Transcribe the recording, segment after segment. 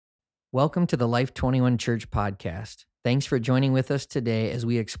Welcome to the Life 21 Church podcast. Thanks for joining with us today as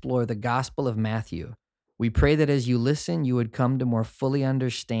we explore the Gospel of Matthew. We pray that as you listen, you would come to more fully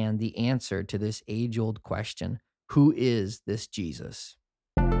understand the answer to this age-old question: who is this Jesus?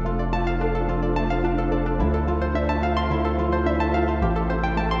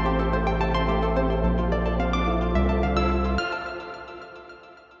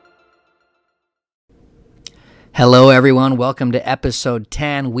 Hello, everyone. Welcome to episode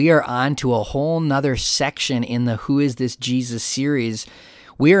 10. We are on to a whole nother section in the Who is This Jesus series.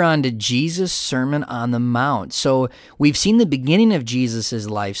 We are on to Jesus' Sermon on the Mount. So we've seen the beginning of Jesus'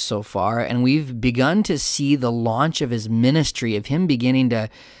 life so far, and we've begun to see the launch of his ministry, of him beginning to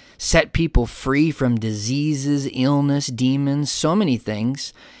set people free from diseases, illness, demons, so many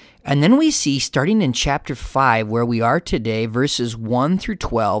things. And then we see, starting in chapter 5, where we are today, verses 1 through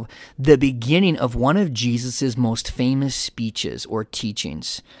 12, the beginning of one of Jesus' most famous speeches or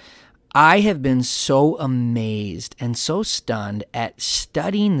teachings. I have been so amazed and so stunned at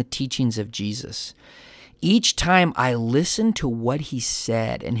studying the teachings of Jesus. Each time I listen to what he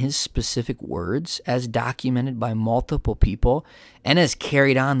said and his specific words, as documented by multiple people and as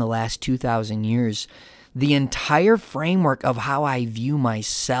carried on the last 2,000 years, the entire framework of how I view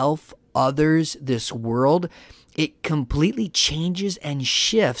myself, others, this world, it completely changes and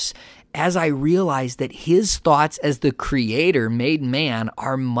shifts as I realize that his thoughts as the creator made man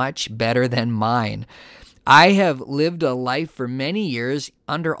are much better than mine. I have lived a life for many years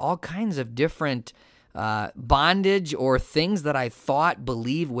under all kinds of different bondage or things that I thought,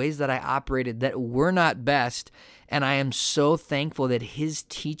 believed, ways that I operated that were not best. And I am so thankful that his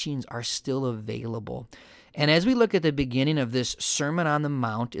teachings are still available. And as we look at the beginning of this Sermon on the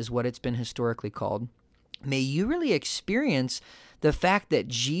Mount, is what it's been historically called, may you really experience the fact that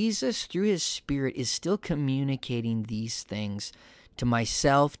Jesus, through his Spirit, is still communicating these things to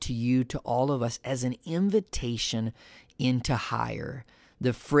myself, to you, to all of us as an invitation into higher.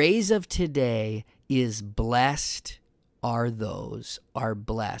 The phrase of today is blessed are those, are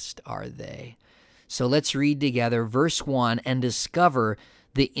blessed are they. So let's read together verse 1 and discover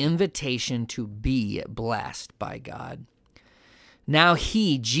the invitation to be blessed by God. Now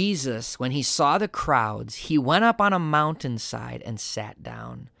he, Jesus, when he saw the crowds, he went up on a mountainside and sat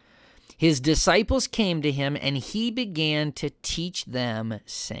down. His disciples came to him, and he began to teach them,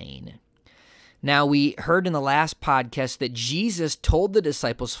 saying. Now we heard in the last podcast that Jesus told the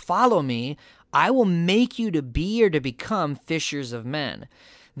disciples, "Follow me, I will make you to be or to become fishers of men."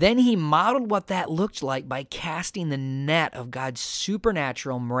 Then he modeled what that looked like by casting the net of God's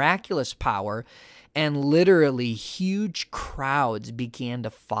supernatural, miraculous power, and literally huge crowds began to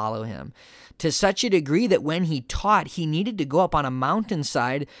follow him, to such a degree that when he taught, he needed to go up on a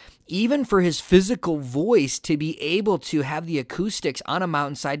mountainside, even for his physical voice to be able to have the acoustics on a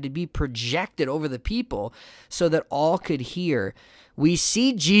mountainside to be projected over the people so that all could hear. We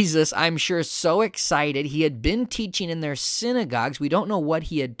see Jesus, I'm sure, so excited. He had been teaching in their synagogues. We don't know what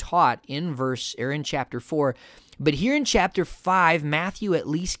he had taught in chapter 4. But here in chapter 5, Matthew at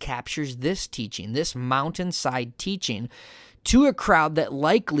least captures this teaching, this mountainside teaching, to a crowd that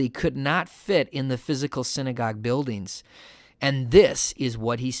likely could not fit in the physical synagogue buildings. And this is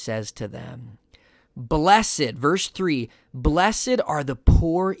what he says to them. Blessed, verse 3, blessed are the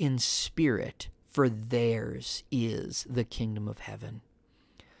poor in spirit, for theirs is the kingdom of heaven.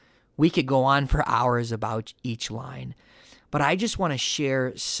 We could go on for hours about each line, but I just want to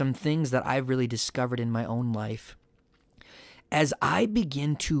share some things that I've really discovered in my own life. As I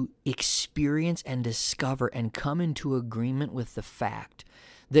begin to experience and discover and come into agreement with the fact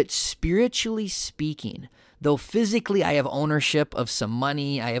that spiritually speaking, though physically I have ownership of some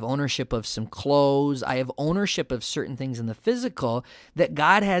money, I have ownership of some clothes, I have ownership of certain things in the physical that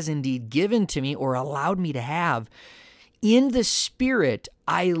God has indeed given to me or allowed me to have, in the spirit,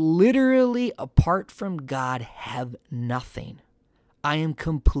 I literally, apart from God, have nothing. I am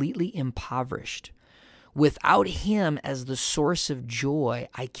completely impoverished. Without him as the source of joy,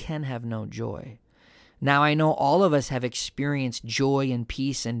 I can have no joy. Now, I know all of us have experienced joy and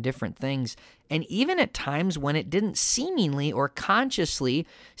peace and different things, and even at times when it didn't seemingly or consciously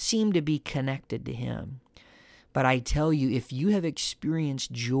seem to be connected to him. But I tell you, if you have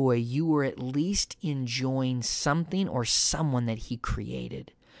experienced joy, you were at least enjoying something or someone that he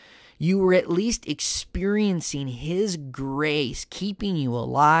created. You were at least experiencing his grace, keeping you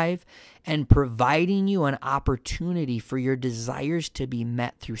alive and providing you an opportunity for your desires to be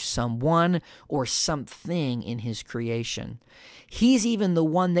met through someone or something in his creation. He's even the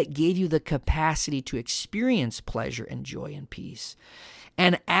one that gave you the capacity to experience pleasure and joy and peace.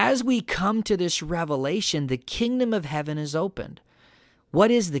 And as we come to this revelation, the kingdom of heaven is opened. What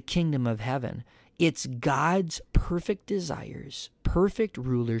is the kingdom of heaven? It's God's perfect desires, perfect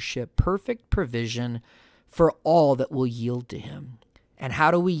rulership, perfect provision for all that will yield to him. And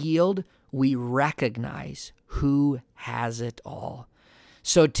how do we yield? We recognize who has it all.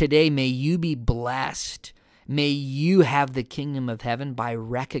 So today, may you be blessed. May you have the kingdom of heaven by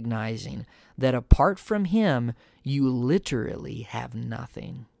recognizing that apart from him, you literally have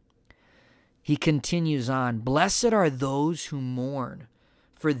nothing. He continues on, blessed are those who mourn,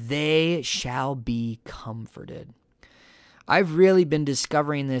 for they shall be comforted. I've really been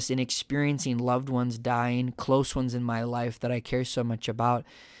discovering this in experiencing loved ones dying, close ones in my life that I care so much about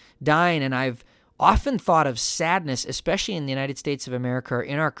dying, and I've often thought of sadness, especially in the United States of America or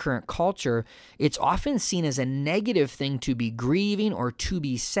in our current culture. It's often seen as a negative thing to be grieving or to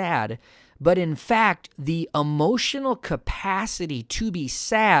be sad. But in fact, the emotional capacity to be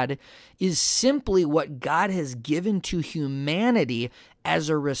sad is simply what God has given to humanity as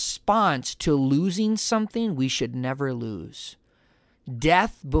a response to losing something we should never lose.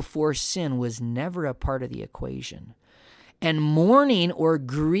 Death before sin was never a part of the equation. And mourning or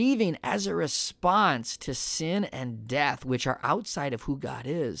grieving as a response to sin and death, which are outside of who God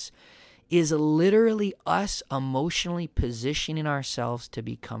is literally us emotionally positioning ourselves to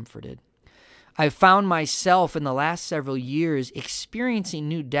be comforted. I've found myself in the last several years experiencing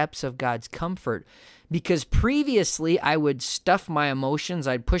new depths of God's comfort because previously I would stuff my emotions,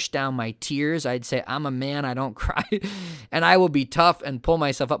 I'd push down my tears, I'd say, I'm a man, I don't cry, and I will be tough and pull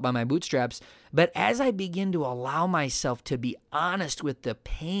myself up by my bootstraps. But as I begin to allow myself to be honest with the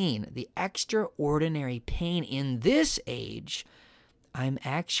pain, the extraordinary pain in this age, I'm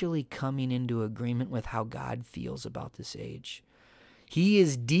actually coming into agreement with how God feels about this age. He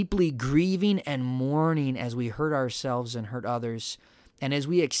is deeply grieving and mourning as we hurt ourselves and hurt others, and as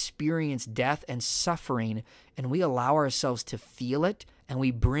we experience death and suffering, and we allow ourselves to feel it, and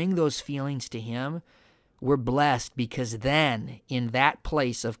we bring those feelings to him, we're blessed because then, in that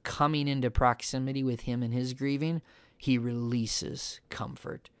place of coming into proximity with him and his grieving, he releases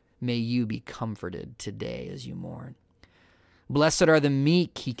comfort. May you be comforted today as you mourn. Blessed are the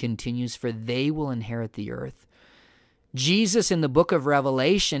meek, he continues, for they will inherit the earth. Jesus in the book of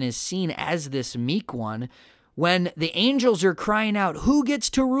Revelation is seen as this meek one. When the angels are crying out, who gets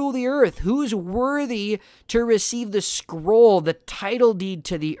to rule the earth? Who's worthy to receive the scroll, the title deed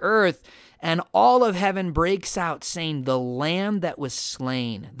to the earth? And all of heaven breaks out saying, the lamb that was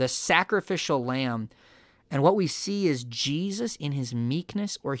slain, the sacrificial lamb. And what we see is Jesus in his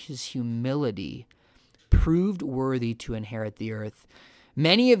meekness or his humility proved worthy to inherit the earth.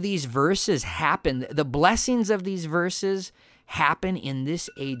 Many of these verses happen, the blessings of these verses happen in this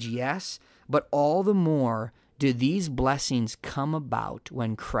age, yes, but all the more do these blessings come about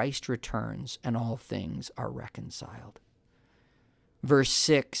when Christ returns and all things are reconciled. Verse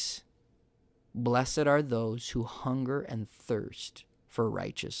 6, blessed are those who hunger and thirst for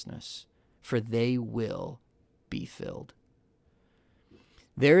righteousness, for they will be filled.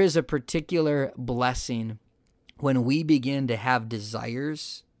 There is a particular blessing when we begin to have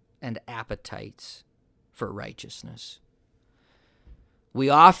desires and appetites for righteousness. We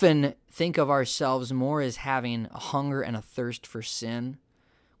often think of ourselves more as having a hunger and a thirst for sin,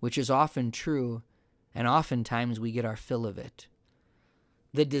 which is often true, and oftentimes we get our fill of it.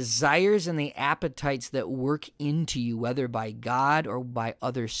 The desires and the appetites that work into you, whether by God or by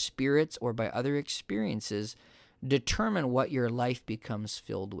other spirits or by other experiences, determine what your life becomes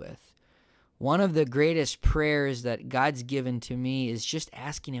filled with. One of the greatest prayers that God's given to me is just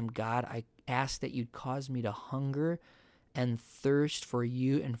asking him, God, I ask that you'd cause me to hunger and thirst for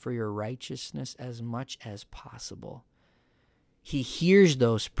you and for your righteousness as much as possible. He hears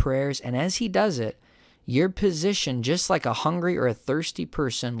those prayers, and as he does it, your position, just like a hungry or a thirsty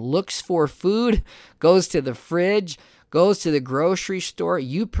person, looks for food, goes to the fridge, goes to the grocery store.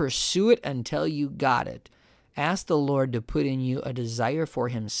 You pursue it until you got it. Ask the Lord to put in you a desire for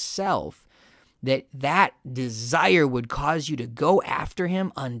himself, that desire would cause you to go after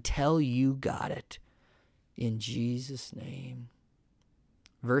him until you got it. In Jesus' name.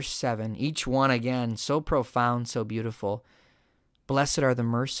 Verse 7, each one again, so profound, so beautiful. Blessed are the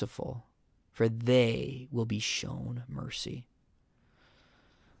merciful, for they will be shown mercy.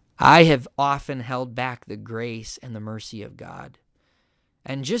 I have often held back the grace and the mercy of God.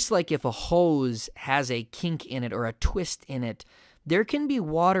 And just like if a hose has a kink in it or a twist in it, there can be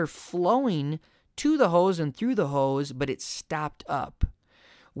water flowing to the hose and through the hose, but it's stopped up.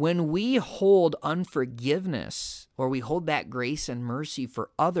 When we hold unforgiveness or we hold back grace and mercy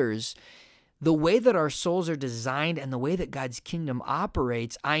for others, the way that our souls are designed and the way that God's kingdom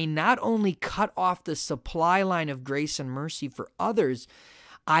operates, I not only cut off the supply line of grace and mercy for others,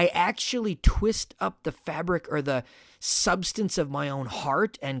 I actually twist up the fabric or the substance of my own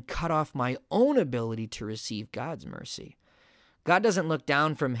heart and cut off my own ability to receive God's mercy. God doesn't look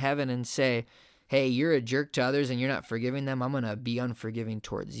down from heaven and say, hey, you're a jerk to others and you're not forgiving them. I'm going to be unforgiving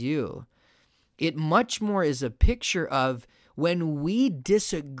towards you. It much more is a picture of when we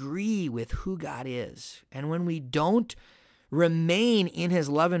disagree with who God is and when we don't remain in his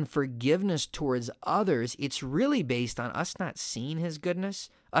love and forgiveness towards others, it's really based on us not seeing his goodness,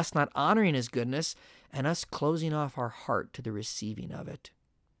 us not honoring his goodness, and us closing off our heart to the receiving of it.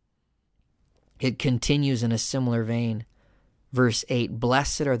 It continues in a similar vein. Verse 8,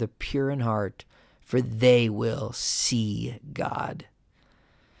 blessed are the pure in heart, for they will see God.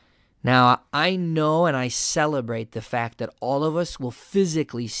 Now, I know and I celebrate the fact that all of us will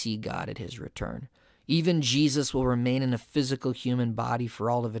physically see God at his return. Even Jesus will remain in a physical human body for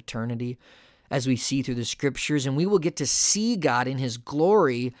all of eternity, as we see through the scriptures, and we will get to see God in his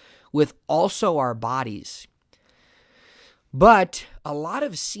glory with also our bodies. But a lot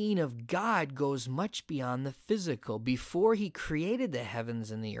of seeing of God goes much beyond the physical. Before he created the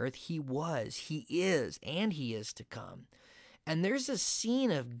heavens and the earth, he was, he is, and he is to come. And there's a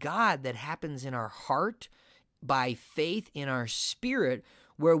scene of God that happens in our heart by faith in our spirit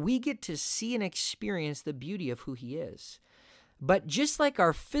where we get to see and experience the beauty of who he is. But just like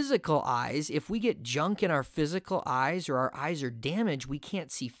our physical eyes, if we get junk in our physical eyes or our eyes are damaged, we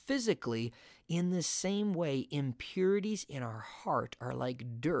can't see physically. In the same way, impurities in our heart are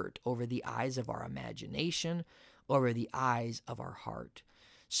like dirt over the eyes of our imagination, over the eyes of our heart.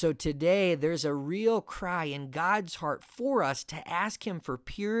 So today, there's a real cry in God's heart for us to ask him for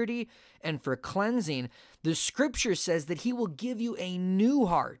purity and for cleansing. The scripture says that he will give you a new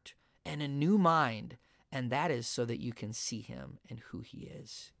heart and a new mind, and that is so that you can see him and who he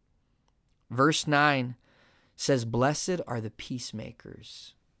is. Verse 9 says, blessed are the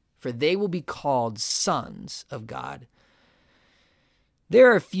peacemakers, for they will be called sons of God.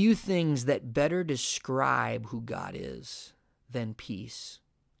 There are few things that better describe who God is than peace.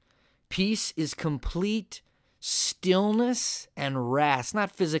 Peace is complete stillness and rest,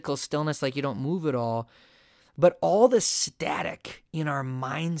 not physical stillness like you don't move at all, but all the static in our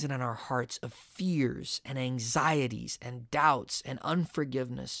minds and in our hearts of fears and anxieties and doubts and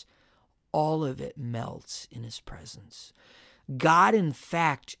unforgiveness, all of it melts in his presence. God, in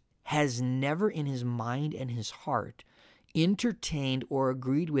fact, has never in his mind and his heart entertained or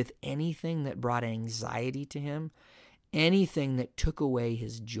agreed with anything that brought anxiety to him, anything that took away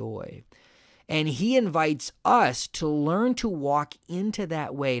his joy. And he invites us to learn to walk into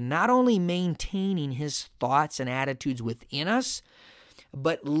that way, not only maintaining his thoughts and attitudes within us,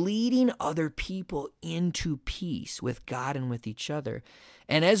 but leading other people into peace with God and with each other.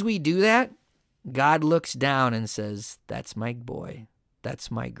 And as we do that, God looks down and says, that's my boy,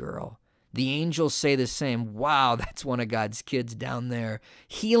 that's my girl. The angels say the same. Wow, that's one of God's kids down there.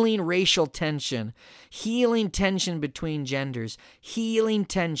 Healing racial tension, healing tension between genders, healing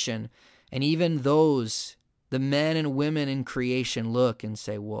tension. And even those, the men and women in creation look and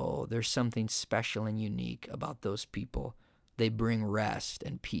say, whoa, there's something special and unique about those people. They bring rest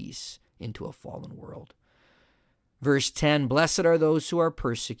and peace into a fallen world. Verse 10, blessed are those who are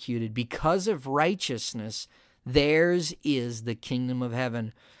persecuted because of righteousness. Theirs is the kingdom of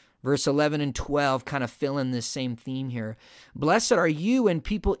heaven. Verse 11 and 12 kind of fill in this same theme here. Blessed are you when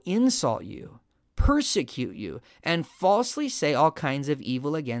people insult you, persecute you, and falsely say all kinds of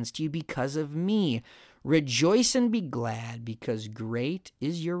evil against you because of me. Rejoice and be glad, because great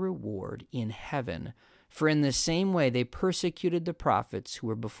is your reward in heaven. For in the same way they persecuted the prophets who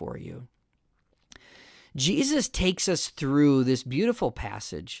were before you. Jesus takes us through this beautiful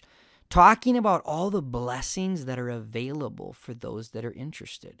passage, talking about all the blessings that are available for those that are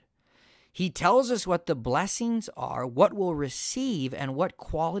interested. He tells us what the blessings are, what we'll receive, and what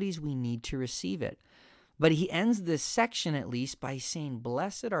qualities we need to receive it. But he ends this section at least by saying,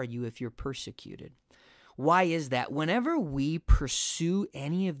 blessed are you if you're persecuted. Why is that? Whenever we pursue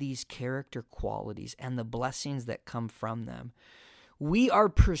any of these character qualities and the blessings that come from them, we are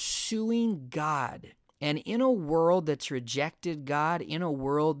pursuing God. And in a world that's rejected God, in a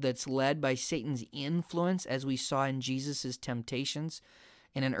world that's led by Satan's influence, as we saw in Jesus' temptations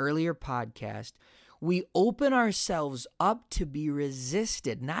in an earlier podcast, we open ourselves up to be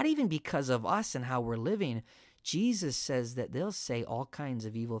resisted, not even because of us and how we're living. Jesus says that they'll say all kinds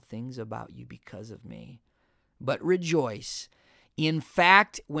of evil things about you because of me. But rejoice. In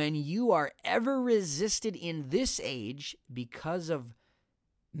fact, when you are ever resisted in this age because of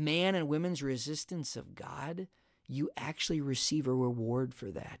man and women's resistance of God, you actually receive a reward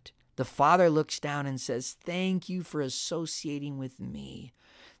for that. The Father looks down and says, thank you for associating with me.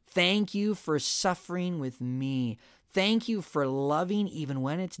 Thank you for suffering with me. Thank you for loving even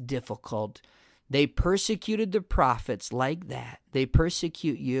when it's difficult. They persecuted the prophets like that. They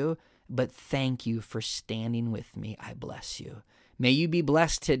persecute you, but thank you for standing with me. I bless you. May you be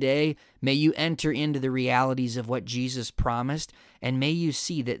blessed today. May you enter into the realities of what Jesus promised, and may you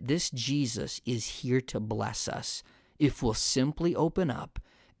see that this Jesus is here to bless us if we'll simply open up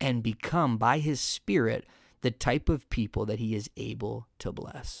and become, by his Spirit, the type of people that he is able to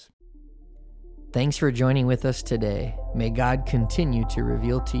bless. Thanks for joining with us today. May God continue to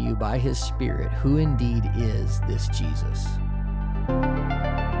reveal to you by his Spirit who indeed is this Jesus.